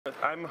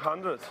I'm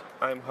 100.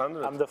 I'm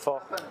 100. I'm the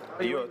 4.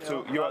 You are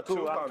 2. You are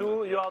 200. I'm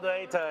 2. You are the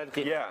 8,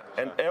 Elky. Yeah,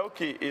 and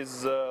Elky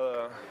is.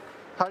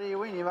 How do you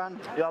win, Ivan?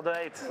 You are the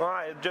 8. Oh,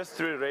 I just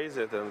re-raise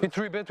it and. It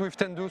 3-bet with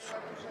 10 deuce.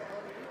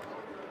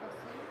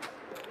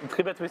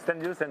 3-bet with 10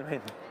 deuce and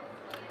win.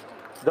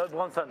 Doug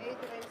Bronson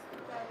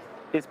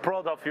is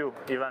proud of you,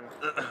 Ivan.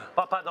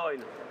 Papa Doyle.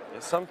 Yeah,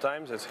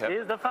 sometimes it's happy. He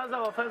is the father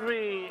of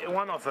every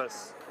one of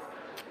us.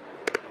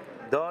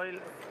 Doyle,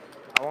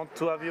 I want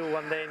to have you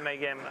one day in my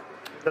game.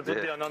 That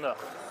would be an honor.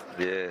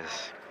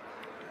 Yes.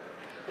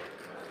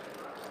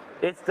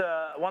 It's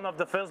one of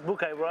the first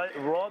book I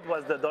wrote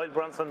was the Doyle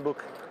Bronson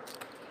book,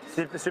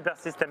 Super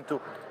System 2.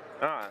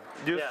 Ah,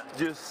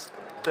 just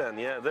 10.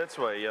 Yeah, that's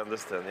why you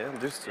understand. Yeah,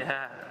 just 2.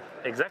 Yeah,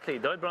 exactly,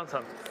 Doyle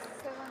Bronson.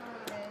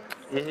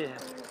 Yeah,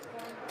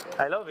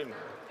 I love him.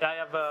 I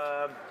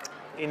have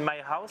in my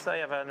house. I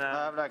have an.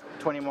 I have like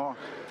 20 more.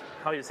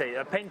 How you say,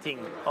 a painting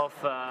of.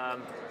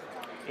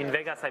 In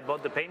Vegas, I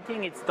bought the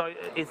painting. It's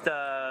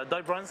the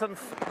Doyle Bronson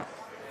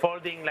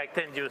folding like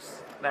 10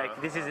 deuce. Like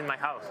this is in my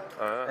house.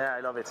 Yeah, I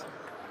love it.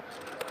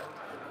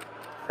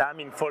 I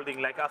mean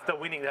folding like after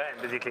winning the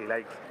hand, basically,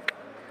 like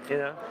you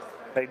know,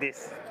 like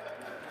this.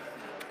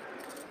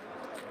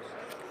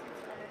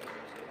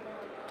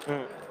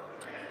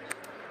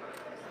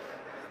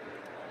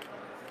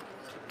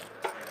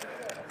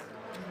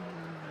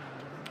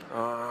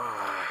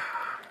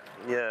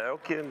 Yeah,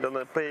 okay,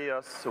 gonna pay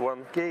us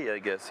 1K, I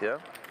guess, yeah?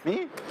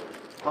 Me?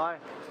 Why?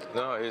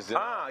 No, he's.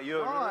 Ah,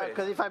 you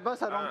Because if I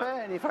bust, I don't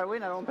pay, and if I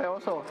win, I don't pay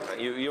also.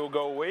 you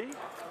go away?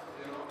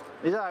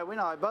 Either I win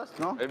or I bust,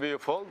 no? Maybe you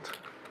fold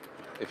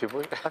if you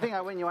put. I think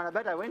I win. You want to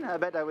bet? I win? I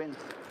bet I win.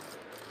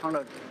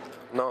 100.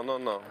 No, no,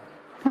 no.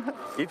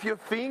 If you're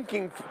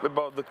thinking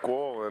about the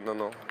call,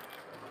 no.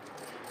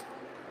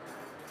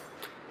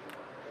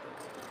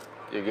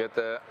 You get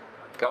a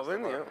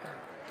Calvin, yeah.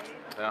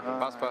 Yeah,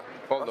 pass,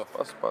 fold off.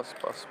 Pass.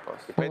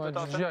 You pay Ouais,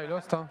 2000? GG, I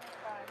lost. Hein.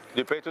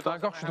 You pay 2000?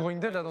 D'accord, je suis drawing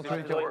dead là dans tous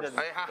les cas.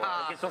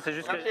 La question c'est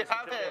juste que. They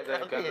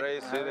can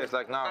raise it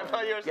like now.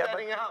 You're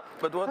standing up.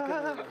 But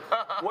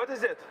what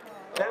is it?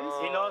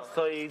 He lost,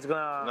 so he's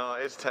gonna. No,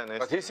 it's tennis.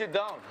 But he sit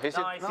down. He sit.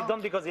 No, he sit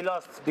down because he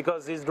lost,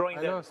 because he's drawing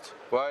I there. lost.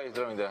 Why is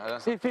drawing there? I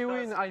don't see. If he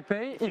win, I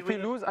pay. If he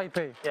lose, I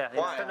pay. Yeah,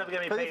 Why? stand up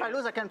game he Because if I pays.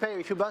 lose, I can pay.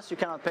 If you bust, you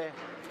cannot pay.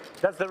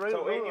 That's the rule.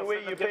 So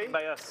anyway, you pay?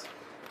 By us.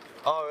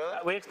 Oh,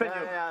 really? We explain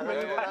you. Yeah, I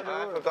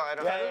forgot. I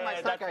don't I lose my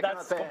stack, I cannot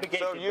that's pay.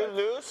 complicated. So you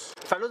lose,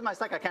 If I lose my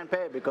stack, I can't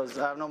pay because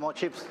I have no more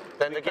chips.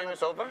 then the game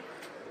is over?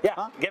 Yeah,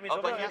 Huh? game is Oh,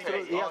 over. but he He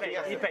pays. pays. Oh, he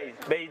has He to pays,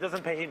 but he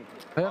doesn't pay him.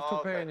 I have to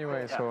okay. pay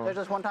anyway, so. There's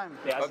just one time.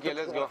 Yeah, Ok,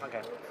 let's go.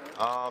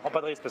 Oh, Prends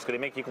pas de risque parce que les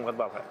mecs ils comprennent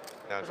pas après.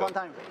 yeah, Just one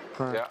time.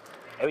 Yeah.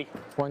 Eh oui.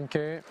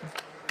 1K.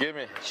 Give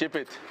me. Ship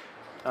it.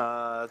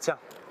 Tiens.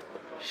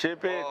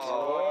 Ship it.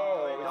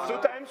 Oh, 2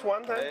 times,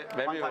 1 time?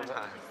 Maybe you,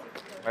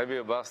 maybe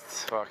you bust.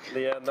 Fuck.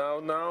 Yeah,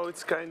 now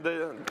it's kind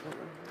of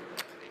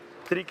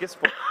tricky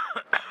spot.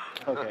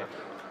 Okay.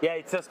 Yeah,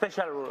 it's a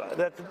special rule.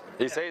 That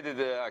He said it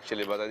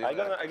actually, but I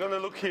didn't. I'm gonna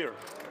look here.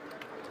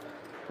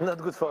 not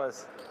good for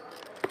us.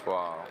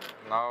 Wow.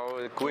 Now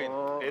the queen.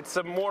 It's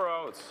more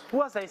outs.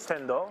 Who has ace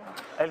 10 though?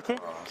 Elky?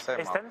 same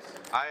Ace 10?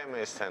 I am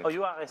ace 10. Oh,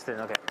 you are ace 10.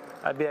 Okay.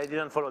 I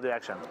didn't follow the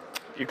action.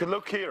 You can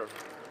look here.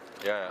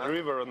 Yeah.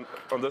 River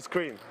on the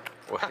screen.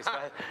 Why,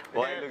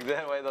 why look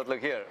there? Why not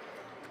look here?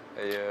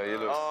 You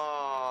lose.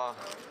 Oh,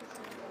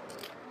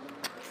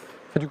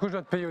 Et du coup, je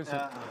dois te payer aussi.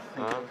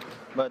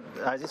 But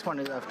this one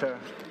is after.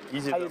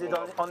 Easy. I did it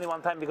only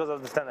one time because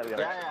of the standard.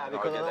 Yeah,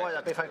 because otherwise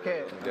I pay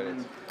 5K. Get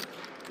it.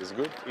 It's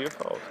good. You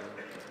fault.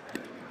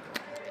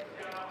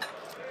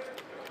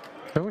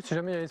 J'avoue, si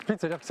jamais il y avait split,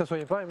 c'est-à-dire que ça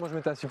soyait pas et moi je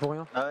m'étais assis pour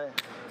rien. Ah ouais.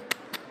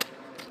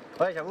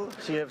 Ouais, j'avoue,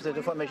 si j'ai fait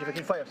 2 fois, mais j'ai fait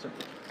qu'une fois.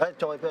 Ouais,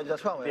 tu aurais pu aller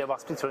asseoir, Il va y ouais. avoir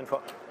split sur une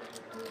fois.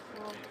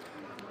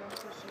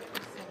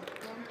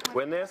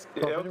 When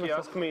Elky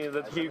asked me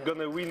that he's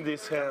gonna win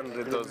this hand,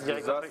 it was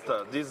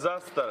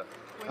disaster.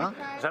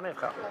 Jamais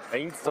frère. I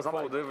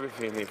insta-fold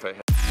everything if I